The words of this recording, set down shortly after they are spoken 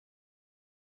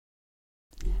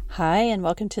Hi, and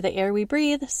welcome to The Air We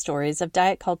Breathe, Stories of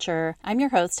Diet Culture. I'm your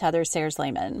host, Heather Sayers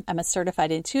Lehman. I'm a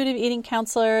certified intuitive eating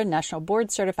counselor, national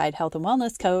board certified health and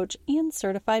wellness coach, and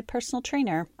certified personal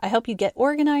trainer. I help you get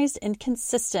organized and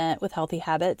consistent with healthy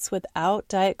habits without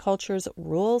diet culture's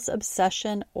rules,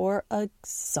 obsession, or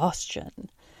exhaustion.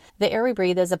 The Air We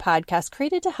Breathe is a podcast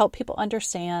created to help people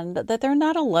understand that they're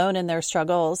not alone in their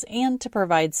struggles and to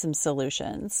provide some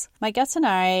solutions. My guests and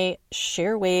I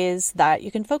share ways that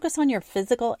you can focus on your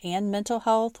physical and mental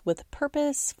health with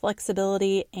purpose,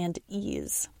 flexibility, and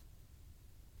ease.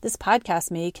 This podcast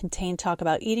may contain talk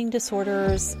about eating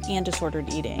disorders and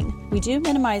disordered eating. We do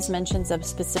minimize mentions of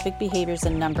specific behaviors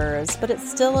and numbers, but it's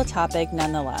still a topic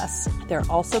nonetheless. There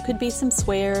also could be some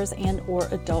swears and or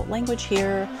adult language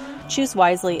here. Choose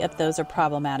wisely if those are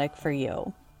problematic for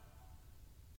you.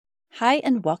 Hi,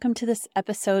 and welcome to this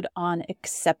episode on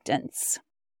acceptance.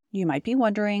 You might be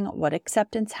wondering what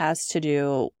acceptance has to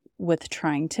do with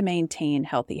trying to maintain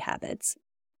healthy habits.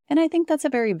 And I think that's a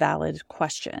very valid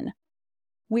question.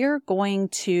 We're going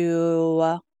to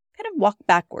kind of walk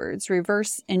backwards,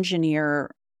 reverse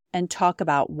engineer, and talk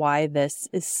about why this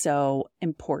is so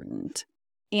important.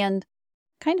 And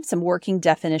kind of some working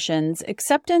definitions.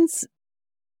 Acceptance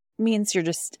means you're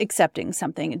just accepting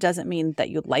something. It doesn't mean that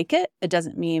you like it. It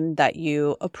doesn't mean that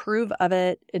you approve of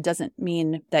it. It doesn't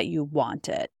mean that you want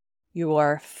it. You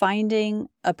are finding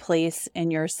a place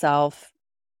in yourself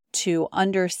to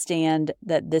understand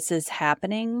that this is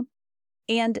happening.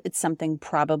 And it's something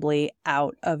probably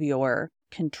out of your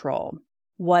control.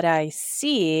 What I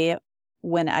see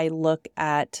when I look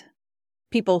at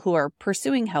people who are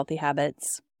pursuing healthy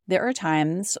habits, there are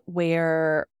times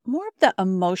where more of the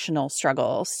emotional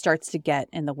struggle starts to get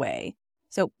in the way.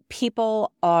 So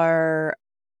people are,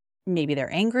 maybe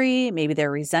they're angry, maybe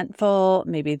they're resentful,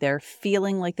 maybe they're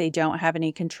feeling like they don't have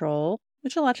any control,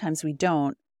 which a lot of times we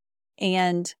don't.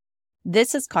 And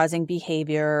this is causing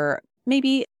behavior,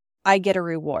 maybe I get a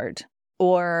reward,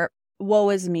 or woe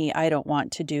is me, I don't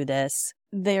want to do this.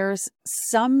 There's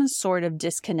some sort of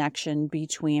disconnection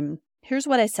between here's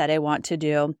what I said I want to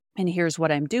do and here's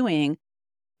what I'm doing.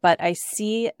 But I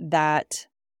see that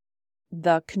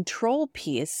the control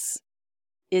piece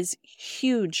is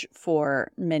huge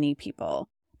for many people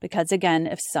because, again,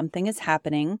 if something is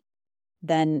happening,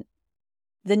 then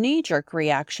the knee-jerk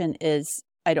reaction is,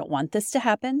 I don't want this to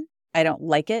happen. I don't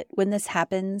like it when this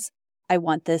happens. I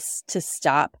want this to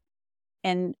stop.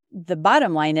 And the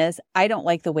bottom line is, I don't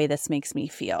like the way this makes me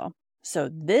feel. So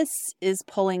this is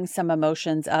pulling some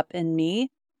emotions up in me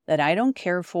that I don't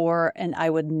care for and I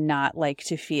would not like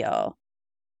to feel.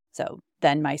 So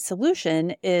then my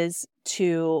solution is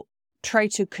to try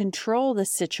to control the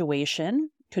situation.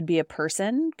 Could be a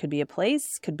person, could be a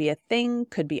place, could be a thing,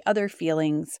 could be other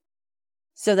feelings,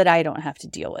 so that I don't have to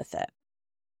deal with it.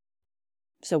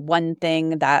 So one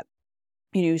thing that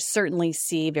you certainly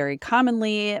see very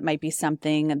commonly, it might be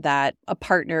something that a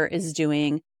partner is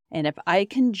doing. And if I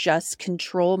can just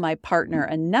control my partner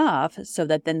enough so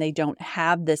that then they don't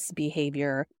have this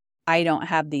behavior, I don't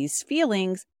have these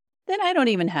feelings, then I don't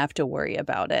even have to worry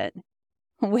about it,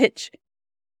 which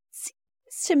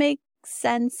seems to make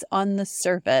sense on the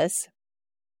surface.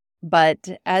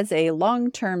 But as a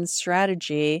long-term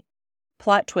strategy,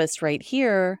 plot twist right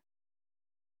here,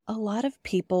 a lot of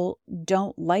people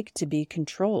don't like to be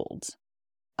controlled.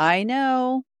 I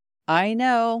know.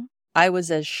 I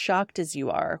was as shocked as you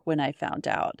are when I found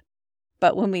out.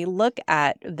 But when we look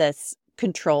at this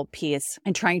control piece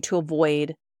and trying to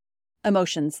avoid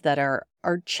emotions that are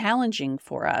challenging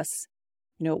for us,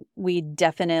 we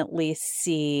definitely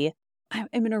see, I'm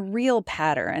in a real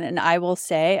pattern. And I will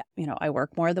say, I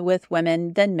work more with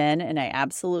women than men, and I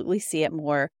absolutely see it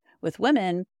more with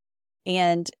women.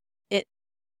 And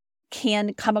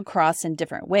can come across in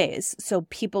different ways. So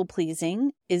people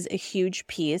pleasing is a huge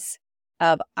piece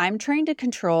of I'm trying to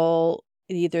control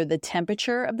either the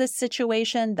temperature of the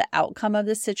situation, the outcome of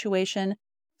the situation.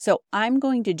 So I'm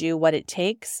going to do what it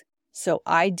takes. So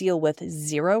I deal with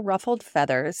zero ruffled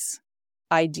feathers.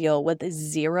 I deal with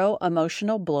zero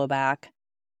emotional blowback.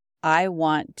 I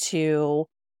want to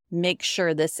make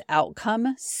sure this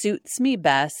outcome suits me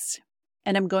best.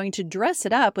 And I'm going to dress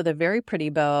it up with a very pretty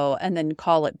bow and then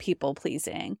call it people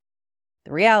pleasing.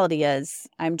 The reality is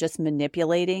I'm just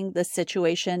manipulating the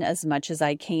situation as much as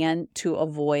I can to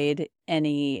avoid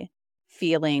any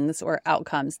feelings or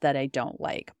outcomes that I don't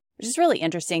like, which is really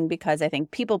interesting because I think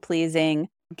people pleasing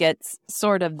gets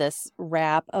sort of this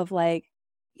rap of like,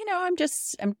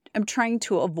 I'm trying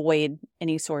to avoid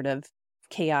any sort of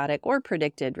chaotic or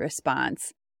predicted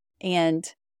response. And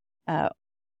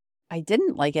I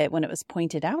didn't like it when it was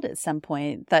pointed out at some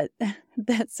point that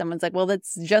that someone's like, well,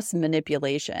 that's just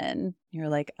manipulation. You're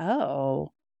like,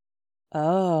 oh,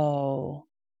 oh,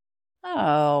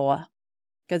 oh.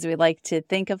 Because we like to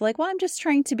think of like, well, I'm just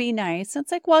trying to be nice.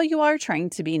 It's like, well, you are trying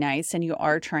to be nice and you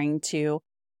are trying to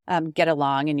get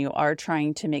along and you are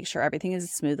trying to make sure everything is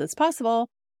as smooth as possible,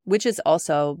 which is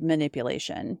also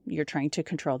manipulation. You're trying to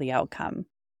control the outcome.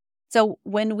 So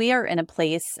when we are in a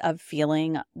place of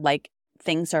feeling like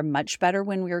things are much better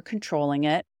when we're controlling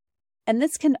it, and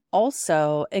this can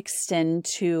also extend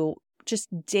to just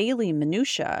daily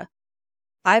minutia.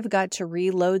 I've got to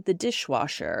reload the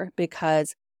dishwasher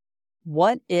because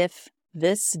what if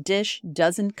this dish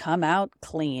doesn't come out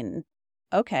clean?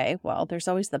 Okay, well, there's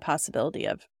always the possibility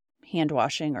of hand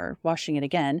washing or washing it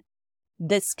again.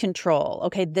 This control,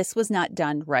 okay, this was not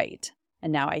done right.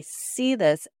 And now I see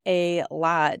this a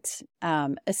lot,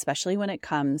 especially when it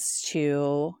comes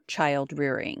to child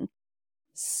rearing.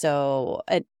 So,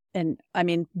 and I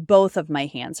mean, both of my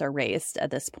hands are raised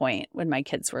at this point when my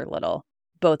kids were little,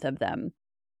 both of them,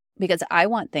 because I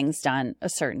want things done a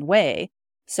certain way.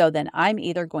 So then I'm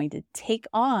either going to take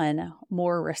on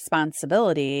more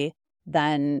responsibility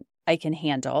than I can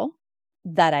handle,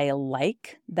 that I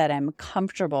like, that I'm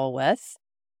comfortable with,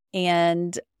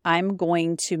 and I'm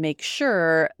going to make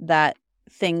sure that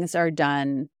things are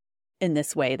done in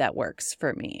this way that works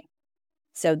for me.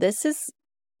 So this is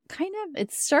kind of,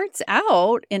 it starts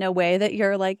out in a way that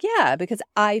you're like, yeah, because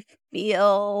I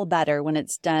feel better when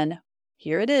it's done.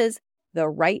 Here it is, the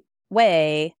right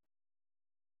way.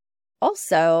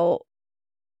 Also,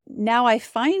 now I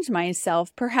find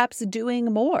myself perhaps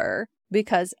doing more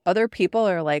because other people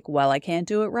are like, well, I can't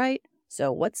do it right.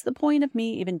 So what's the point of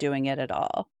me even doing it at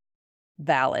all?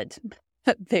 Valid,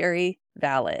 very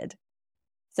valid.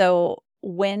 So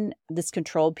when this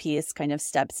control piece kind of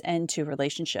steps into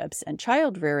relationships and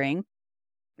child rearing,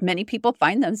 many people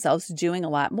find themselves doing a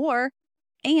lot more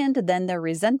and then they're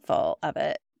resentful of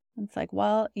it. It's like,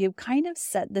 well, you kind of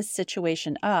set this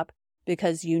situation up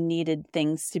because you needed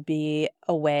things to be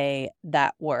a way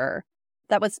that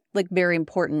was like very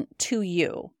important to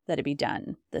you, that it be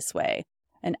done this way.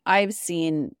 And I've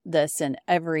seen this in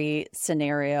every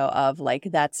scenario of like,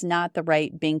 that's not the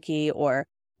right binky, or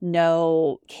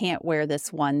no, can't wear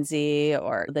this onesie,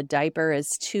 or the diaper is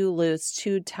too loose,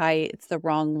 too tight, it's the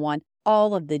wrong one,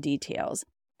 all of the details.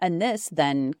 And this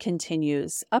then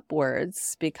continues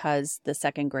upwards because the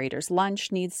second grader's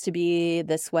lunch needs to be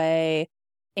this way.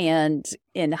 And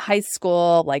in high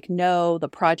school, like, no, the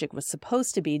project was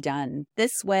supposed to be done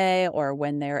this way, or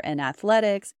when they're in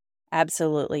athletics,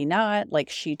 absolutely not. Like,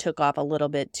 she took off a little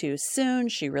bit too soon.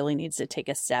 She really needs to take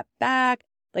a step back,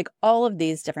 like all of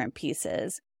these different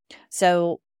pieces.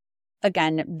 So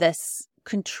again, this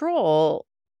control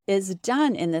is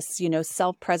done in this,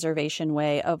 self-preservation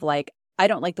way of like, I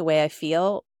don't like the way I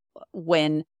feel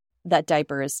when that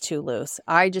diaper is too loose.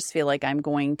 I just feel like I'm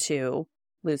going to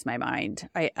lose my mind.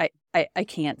 I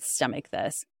can't stomach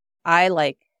this. I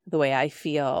like the way I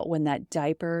feel when that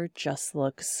diaper just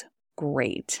looks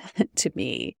great to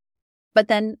me. But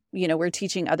then, we're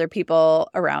teaching other people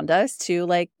around us to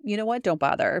like, you know what, don't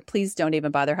bother. Please don't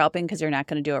even bother helping because you're not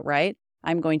going to do it right.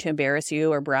 I'm going to embarrass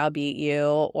you or browbeat you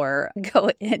or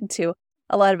go into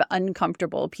a lot of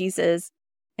uncomfortable pieces.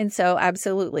 And so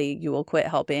absolutely, you will quit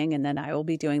helping and then I will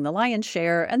be doing the lion's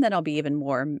share and then I'll be even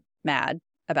more mad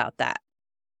about that.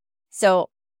 So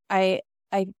I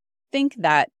think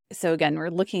that, so again, we're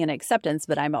looking at acceptance,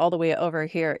 but I'm all the way over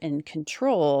here in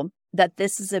control, that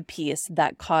this is a piece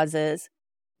that causes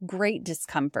great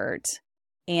discomfort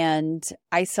and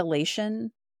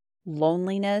isolation,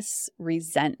 loneliness,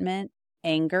 resentment,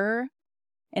 anger.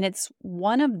 And it's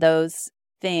one of those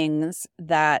things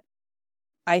that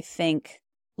I think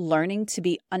learning to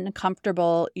be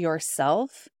uncomfortable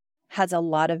yourself has a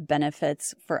lot of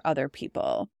benefits for other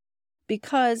people.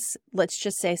 Because let's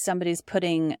just say somebody's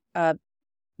putting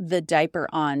the diaper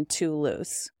on too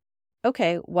loose.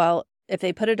 Okay, well, if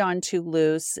they put it on too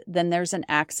loose, then there's an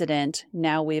accident.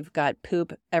 Now we've got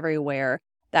poop everywhere.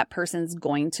 That person's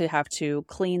going to have to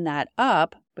clean that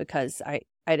up because I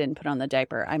didn't put on the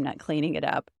diaper. I'm not cleaning it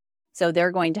up. So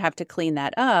they're going to have to clean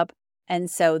that up. And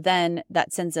so then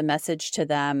that sends a message to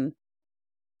them,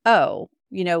 oh,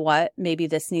 you know what? Maybe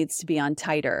this needs to be on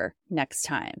tighter next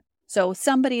time. So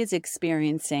somebody is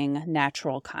experiencing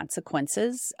natural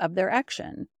consequences of their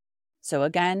action. So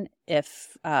again,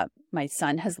 if my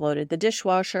son has loaded the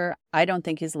dishwasher, I don't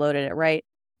think he's loaded it right.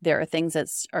 There are things that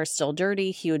are still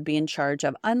dirty. He would be in charge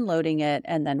of unloading it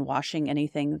and then washing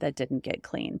anything that didn't get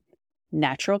clean.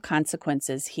 Natural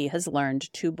consequences. He has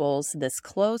learned 2 bowls this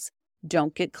close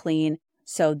don't get clean.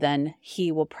 So then he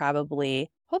will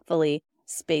probably, hopefully,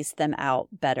 space them out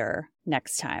better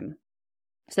next time.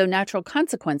 So natural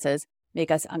consequences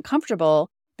make us uncomfortable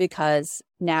because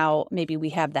now maybe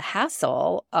we have the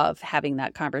hassle of having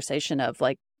that conversation of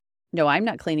like, no, I'm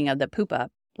not cleaning up the poop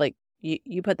up. Like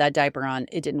you put that diaper on,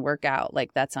 it didn't work out.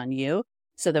 Like that's on you.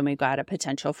 So then we've got a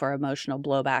potential for emotional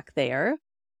blowback there.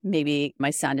 Maybe my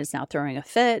son is now throwing a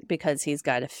fit because he's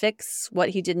got to fix what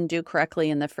he didn't do correctly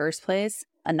in the first place.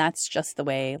 And that's just the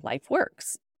way life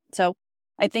works. So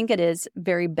I think it is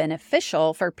very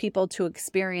beneficial for people to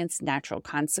experience natural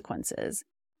consequences.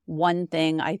 One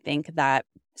thing I think that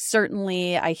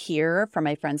certainly I hear from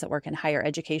my friends that work in higher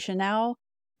education now,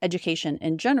 education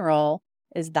in general,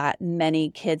 is that many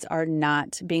kids are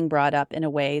not being brought up in a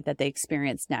way that they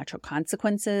experience natural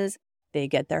consequences. They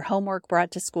get their homework brought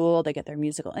to school. They get their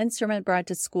musical instrument brought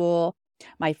to school.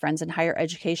 My friends in higher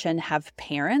education have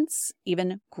parents,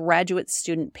 even graduate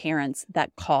student parents,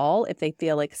 that call if they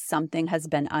feel like something has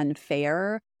been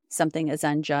unfair, something is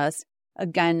unjust.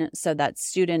 Again, so that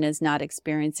student is not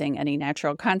experiencing any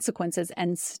natural consequences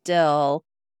and still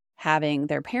having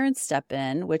their parents step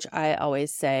in, which I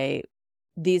always say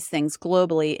these things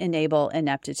globally enable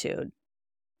ineptitude.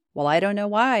 Well, I don't know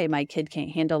why my kid can't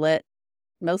handle it,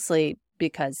 mostly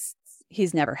because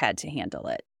he's never had to handle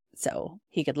it. So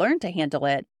he could learn to handle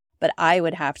it, but I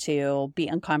would have to be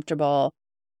uncomfortable,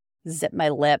 zip my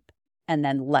lip, and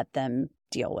then let them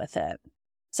deal with it.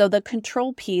 So the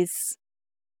control piece,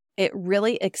 it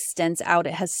really extends out.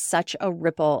 It has such a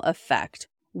ripple effect.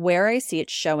 Where I see it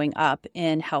showing up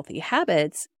in healthy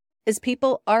habits is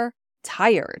people are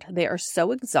tired. They are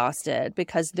so exhausted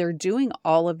because they're doing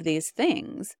all of these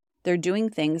things. They're doing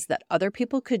things that other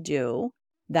people could do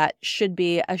that should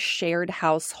be a shared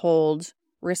household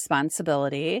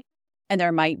responsibility. And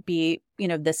there might be,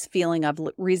 this feeling of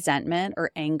resentment or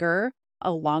anger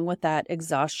along with that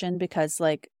exhaustion because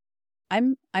like,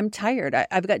 I'm tired.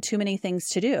 I've got too many things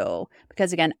to do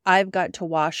because again, I've got to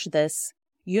wash this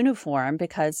uniform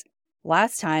because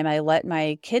last time I let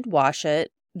my kid wash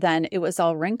it, then it was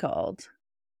all wrinkled.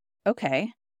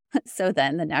 Okay. So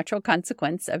then the natural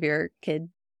consequence of your kid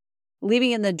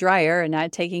leaving in the dryer and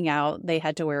not taking out, they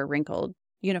had to wear a wrinkled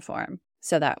uniform.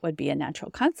 So that would be a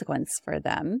natural consequence for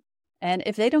them. And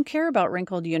if they don't care about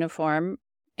wrinkled uniform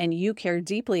and you care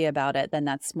deeply about it, then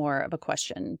that's more of a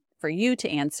question for you to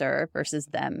answer versus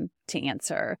them to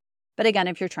answer. But again,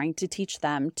 if you're trying to teach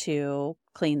them to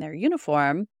clean their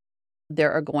uniform,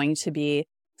 there are going to be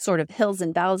sort of hills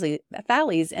and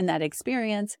valleys in that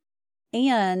experience.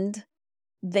 And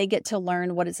they get to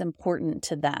learn what is important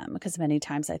to them. Because many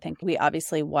times I think we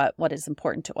obviously what is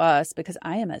important to us, because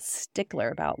I am a stickler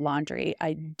about laundry.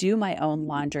 I do my own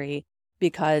laundry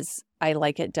because I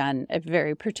like it done a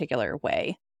very particular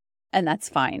way. And that's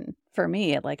fine for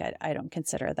me. Like, I don't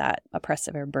consider that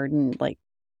oppressive or burden. Like,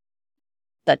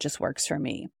 that just works for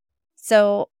me.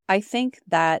 So I think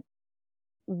that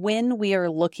when we are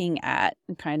looking at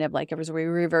kind of like as we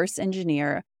reverse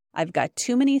engineer, I've got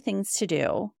too many things to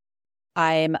do.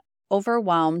 I'm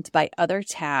overwhelmed by other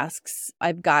tasks.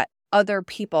 I've got other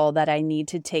people that I need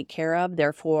to take care of.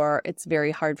 Therefore, it's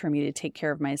very hard for me to take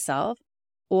care of myself.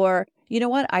 Or, you know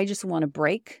what? I just want a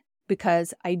break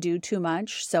because I do too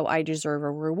much. So I deserve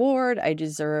a reward. I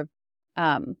deserve,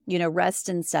 rest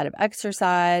instead of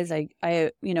exercise.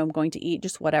 I'm going to eat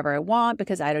just whatever I want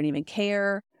because I don't even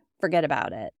care. Forget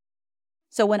about it.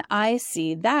 So when I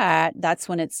see that, that's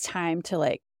when it's time to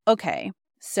like, okay,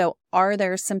 so are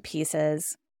there some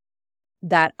pieces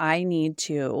that I need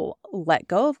to let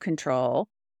go of control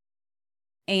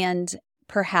and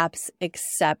perhaps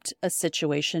accept a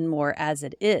situation more as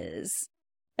it is?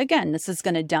 Again, this is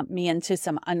going to dump me into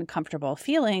some uncomfortable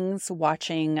feelings,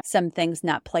 watching some things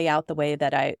not play out the way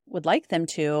that I would like them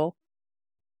to,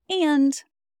 and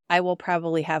I will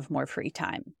probably have more free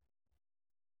time.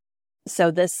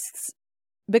 So this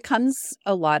becomes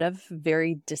a lot of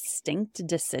very distinct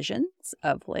decisions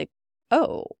of like,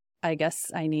 oh, I guess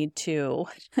I need to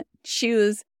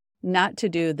choose not to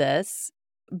do this.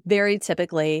 Very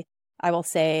typically, I will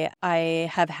say I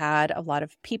have had a lot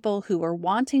of people who were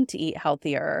wanting to eat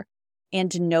healthier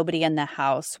and nobody in the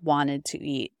house wanted to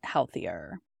eat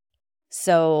healthier.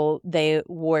 So they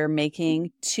were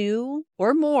making 2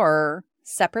 or more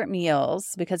separate meals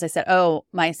because I said, oh,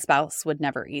 my spouse would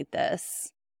never eat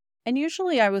this. And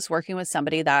usually I was working with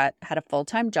somebody that had a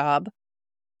full-time job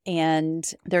and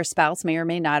their spouse may or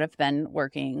may not have been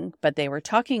working, but they were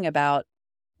talking about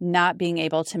not being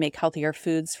able to make healthier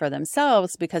foods for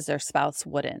themselves because their spouse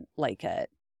wouldn't like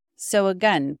it. So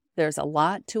again, there's a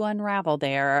lot to unravel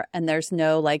there. And there's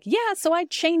no like, yeah, so I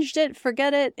changed it,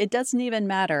 forget it. It doesn't even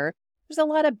matter. there's a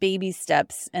lot of baby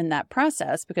steps in that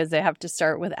process because they have to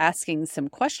start with asking some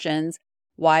questions.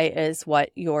 Why is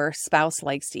what your spouse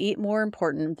likes to eat more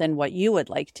important than what you would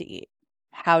like to eat?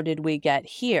 How did we get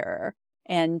here?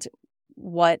 And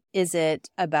what is it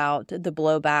about the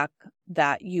blowback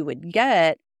that you would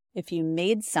get if you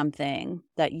made something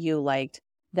that you liked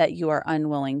that you are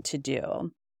unwilling to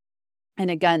do?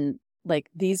 And again, like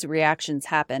these reactions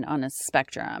happen on a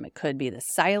spectrum. It could be the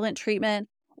silent treatment,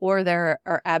 or there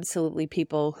are absolutely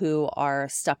people who are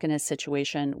stuck in a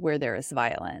situation where there is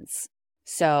violence.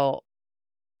 So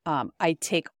I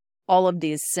take all of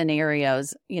these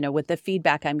scenarios, with the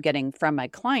feedback I'm getting from my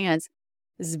clients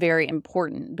is very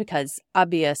important because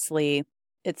obviously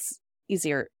it's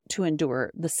easier to endure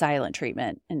the silent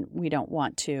treatment. And we don't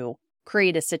want to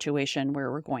create a situation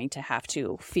where we're going to have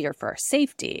to fear for our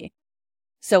safety.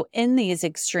 So in these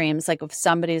extremes, like if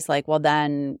somebody's like, well,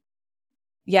 then,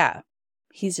 yeah,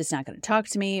 he's just not going to talk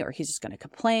to me, or he's just going to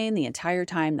complain the entire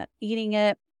time that eating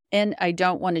it. And I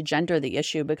don't want to gender the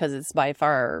issue because it's by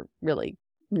far really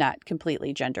not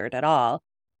completely gendered at all.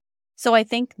 So I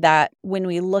think that when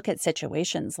we look at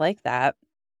situations like that,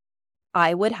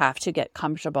 I would have to get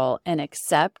comfortable and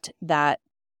accept that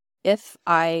if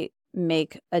I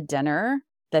make a dinner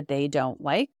that they don't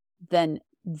like, then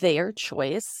their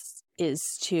choice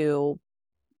is to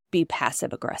be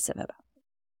passive aggressive about it.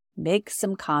 Make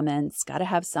some comments, got to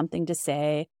have something to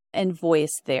say, and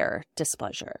voice their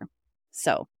displeasure.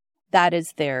 So that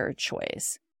is their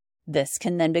choice. This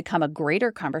can then become a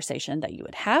greater conversation that you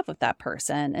would have with that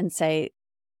person and say,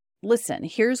 listen,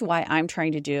 here's why I'm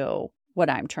trying to do what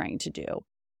I'm trying to do.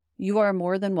 You are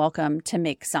more than welcome to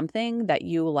make something that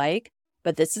you like,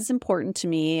 but this is important to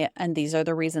me, and these are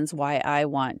the reasons why I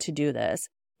want to do this.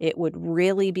 It would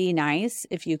really be nice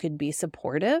if you could be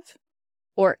supportive,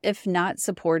 or if not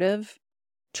supportive,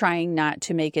 trying not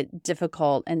to make it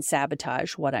difficult and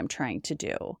sabotage what I'm trying to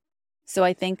do. So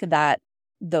I think that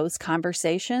those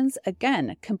conversations,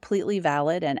 again, completely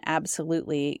valid, and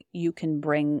absolutely you can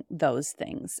bring those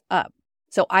things up.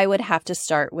 So I would have to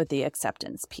start with the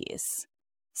acceptance piece.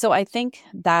 So I think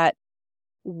that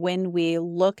when we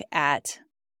look at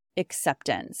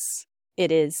acceptance,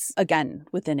 it is, again,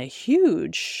 within a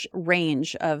huge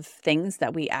range of things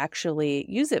that we actually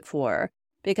use it for,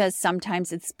 because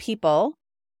sometimes it's people.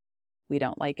 We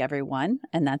don't like everyone,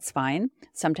 and that's fine.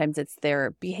 Sometimes it's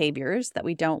their behaviors that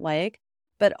we don't like,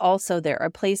 but also there are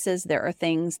places, there are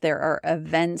things, there are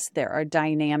events, there are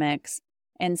dynamics,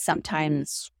 and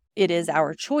sometimes it is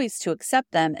our choice to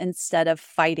accept them instead of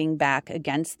fighting back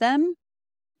against them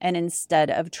and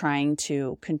instead of trying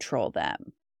to control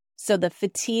them. So the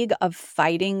fatigue of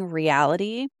fighting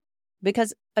reality,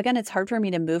 because again, it's hard for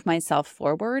me to move myself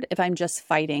forward if I'm just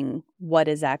fighting what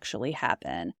has actually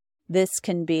happened. This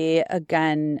can be,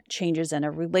 again, changes in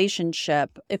a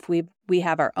relationship. If we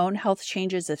have our own health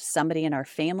changes, if somebody in our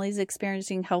family is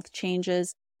experiencing health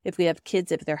changes, if we have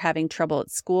kids, if they're having trouble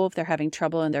at school, if they're having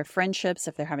trouble in their friendships,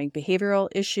 if they're having behavioral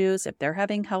issues, if they're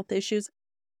having health issues,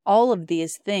 all of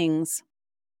these things.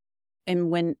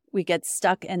 And when we get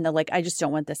stuck in the, I just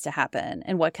don't want this to happen.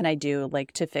 And what can I do,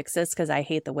 to fix this because I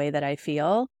hate the way that I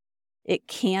feel? It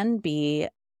can be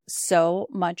so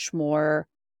much more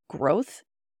growth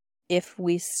if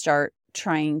we start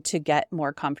trying to get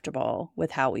more comfortable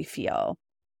with how we feel.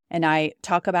 And I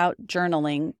talk about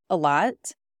journaling a lot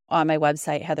on my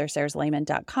website,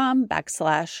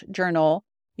 heathersayerslayman.com/journal.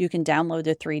 You can download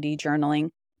the 3D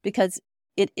journaling because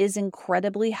it is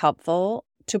incredibly helpful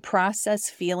to process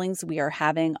feelings we are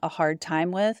having a hard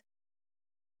time with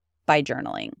by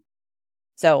journaling.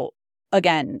 So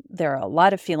again, there are a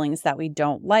lot of feelings that we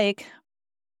don't like,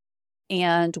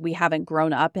 and we haven't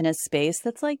grown up in a space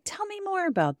that's tell me more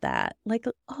about that.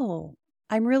 Oh,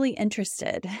 I'm really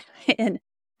interested in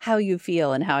how you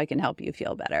feel and how I can help you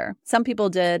feel better. Some people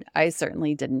did. I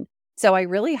certainly didn't. So I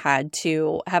really had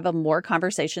to have more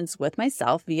conversations with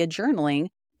myself via journaling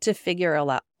to figure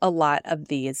a lot of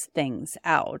these things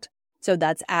out. So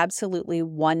that's absolutely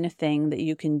one thing that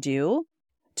you can do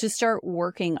to start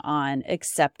working on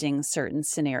accepting certain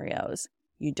scenarios.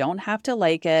 You don't have to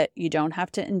like it. You don't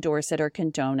have to endorse it or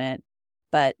condone it,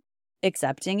 but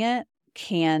accepting it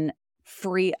can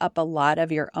free up a lot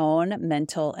of your own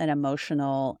mental and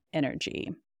emotional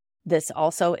energy. This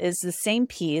also is the same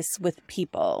piece with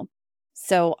people.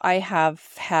 So I have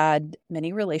had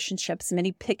many relationships,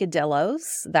 many picadillos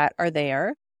that are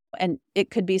there. And it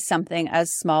could be something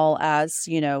as small as,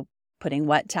 putting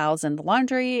wet towels in the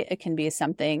laundry. It can be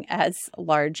something as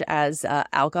large as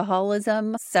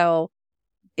alcoholism. So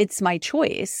it's my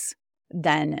choice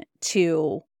then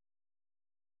to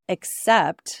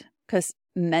accept, because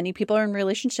many people are in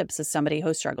relationships with somebody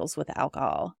who struggles with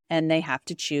alcohol, and they have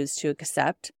to choose to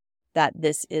accept that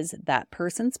this is that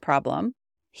person's problem.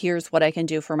 Here's what I can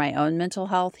do for my own mental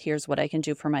health. Here's what I can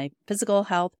do for my physical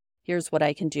health. Here's what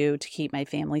I can do to keep my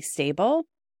family stable.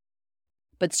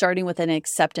 But starting with an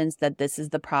acceptance that this is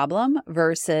the problem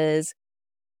versus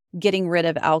getting rid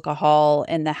of alcohol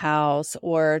in the house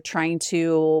or trying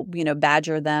to,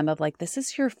 badger them of like, this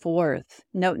is your fourth.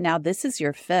 No, now this is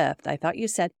your fifth. I thought you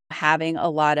said having a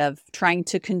lot of trying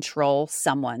to control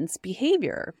someone's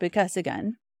behavior because,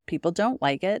 again, people don't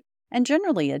like it. And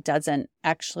generally, it doesn't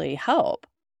actually help.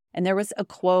 And there was a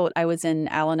quote. I was in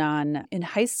Al-Anon in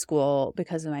high school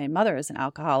because my mother is an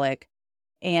alcoholic,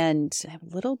 and I have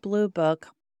a little blue book,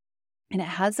 and it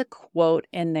has a quote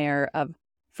in there of,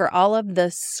 for all of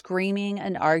the screaming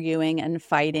and arguing and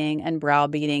fighting and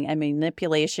browbeating and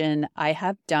manipulation I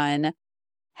have done,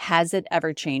 has it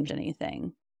ever changed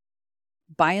anything?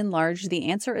 By and large, the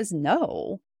answer is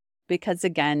no, because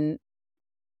again,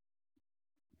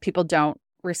 people don't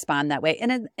respond that way.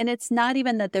 And it's not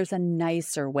even that there's a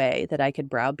nicer way that I could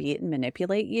browbeat and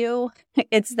manipulate you.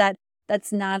 It's that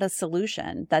that's not a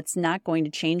solution. That's not going to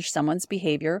change someone's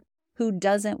behavior who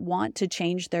doesn't want to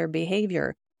change their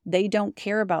behavior. They don't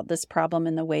care about this problem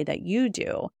in the way that you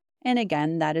do. And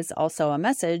again, that is also a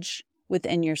message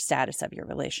within your status of your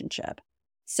relationship.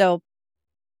 So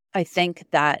I think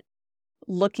that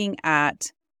looking at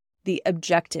the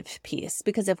objective piece,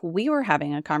 because if we were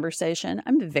having a conversation,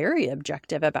 I'm very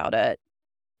objective about it.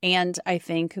 And I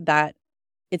think that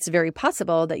it's very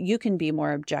possible that you can be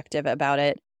more objective about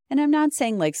it. And I'm not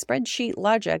saying like spreadsheet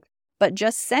logic, but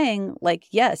just saying like,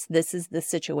 yes, this is the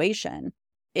situation.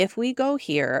 If we go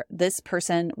here, this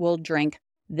person will drink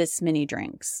this many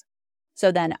drinks.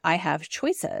 So then I have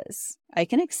choices. I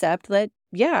can accept that,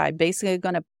 yeah, I'm basically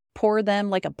going to pour them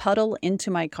like a puddle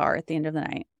into my car at the end of the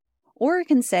night. Or I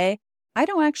can say, I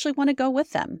don't actually want to go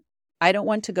with them. I don't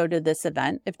want to go to this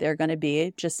event if they're going to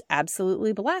be just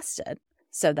absolutely blasted.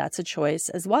 So that's a choice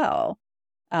as well.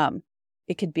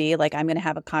 It could be like, I'm going to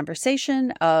have a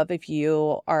conversation of if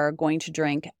you are going to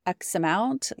drink X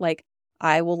amount, like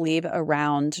I will leave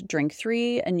around drink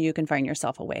 3 and you can find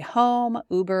yourself a way home,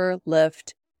 Uber,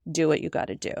 Lyft, do what you got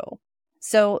to do.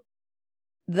 So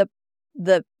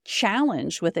the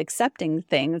challenge with accepting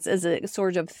things is it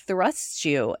sort of thrusts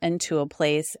you into a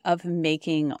place of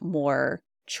making more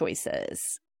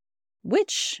choices,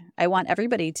 which I want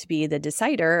everybody to be the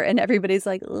decider. And everybody's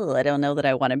like, I don't know that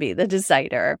I want to be the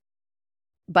decider.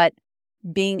 But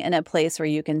being in a place where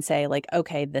you can say like,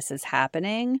 okay, this is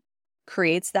happening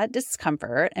creates that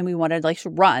discomfort. And we want to like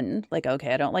run like,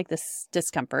 okay, I don't like this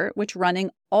discomfort, which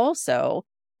running also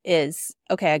is,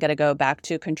 okay, I got to go back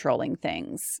to controlling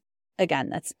things. Again,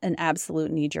 that's an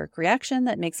absolute knee-jerk reaction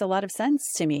that makes a lot of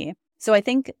sense to me. So I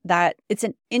think that it's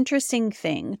an interesting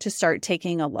thing to start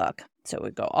taking a look. So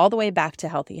we go all the way back to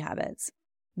healthy habits.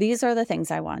 These are the things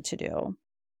I want to do.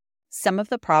 Some of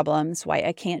the problems why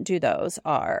I can't do those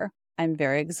are I'm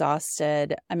very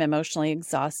exhausted. I'm emotionally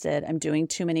exhausted. I'm doing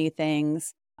too many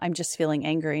things. I'm just feeling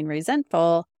angry and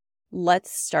resentful.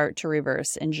 Let's start to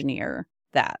reverse engineer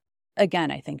that.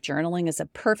 Again, I think journaling is a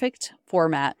perfect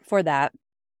format for that,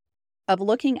 of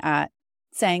looking at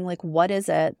saying like, what is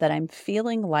it that I'm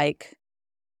feeling like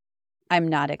I'm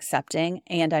not accepting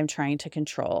and I'm trying to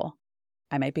control?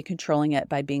 I might be controlling it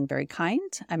by being very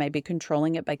kind. I might be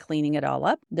controlling it by cleaning it all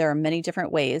up. There are many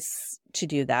different ways to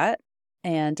do that.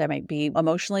 And I might be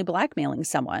emotionally blackmailing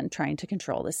someone trying to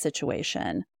control this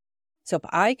situation. So if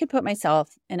I could put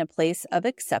myself in a place of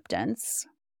acceptance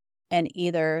and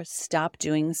either stop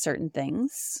doing certain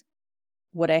things,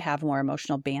 would I have more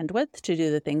emotional bandwidth to do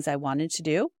the things I wanted to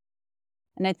do?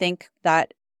 And I think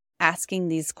that asking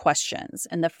these questions,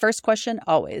 and the first question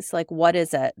always, like, what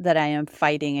is it that I am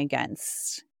fighting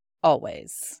against?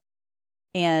 Always.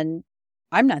 And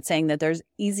I'm not saying that there's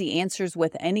easy answers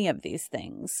with any of these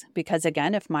things, because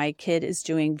again, if my kid is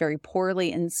doing very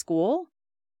poorly in school,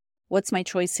 what's my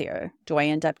choice here? Do I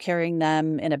end up carrying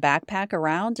them in a backpack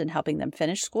around and helping them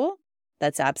finish school?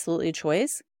 That's absolutely a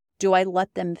choice. Do I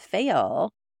let them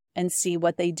fail and see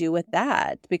what they do with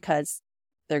that? Because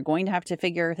they're going to have to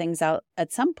figure things out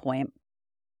at some point.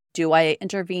 Do I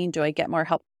intervene? Do I get more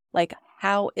help? Like,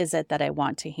 how is it that I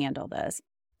want to handle this?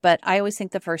 But I always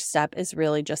think the first step is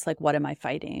really just like, what am I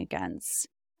fighting against?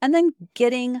 And then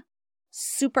getting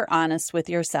super honest with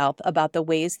yourself about the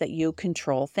ways that you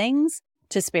control things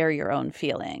to spare your own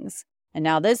feelings. And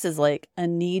now this is like a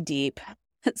knee-deep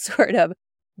sort of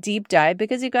deep dive,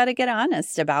 because you got to get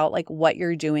honest about like what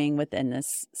you're doing within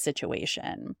this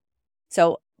situation.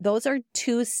 So those are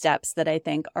 2 steps that I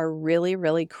think are really,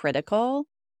 really critical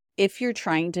if you're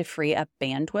trying to free up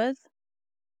bandwidth,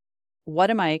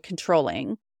 what am I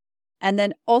controlling? And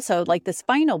then also, like, this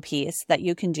final piece that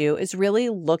you can do is really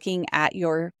looking at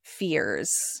your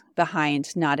fears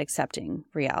behind not accepting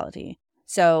reality.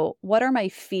 So what are my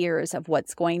fears of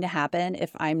what's going to happen if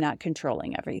I'm not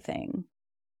controlling everything?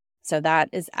 So that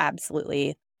is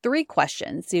absolutely 3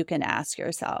 questions you can ask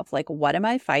yourself. Like, what am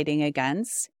I fighting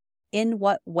against? In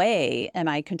what way am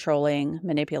I controlling,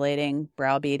 manipulating,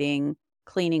 browbeating,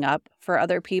 cleaning up for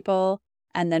other people?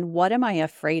 And then what am I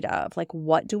afraid of? Like,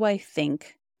 what do I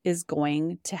think is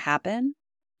going to happen?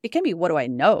 It can be, what do I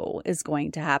know is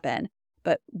going to happen?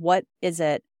 But what is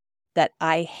it that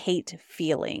I hate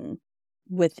feeling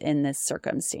within this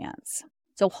circumstance?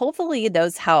 So hopefully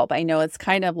those help. I know it's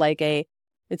kind of like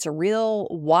it's a real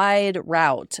wide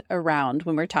route around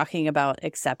when we're talking about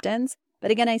acceptance.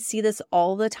 But again, I see this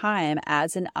all the time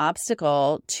as an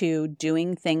obstacle to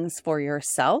doing things for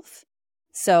yourself.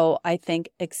 So I think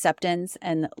acceptance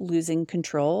and losing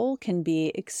control can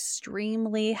be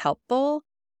extremely helpful.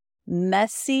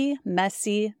 Messy,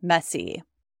 messy, messy,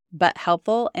 but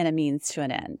helpful and a means to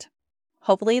an end.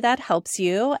 Hopefully that helps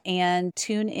you, and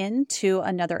tune in to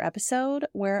another episode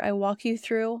where I walk you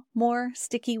through more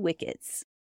sticky wickets.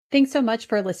 Thanks so much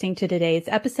for listening to today's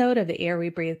episode of the Air We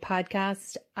Breathe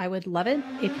podcast. I would love it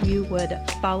if you would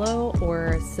follow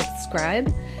or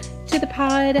subscribe to the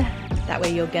pod. That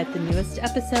way you'll get the newest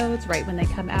episodes right when they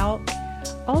come out.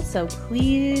 Also,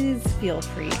 please feel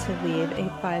free to leave a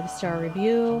 5-star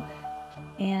review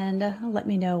and let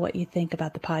me know what you think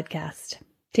about the podcast.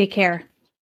 Take care.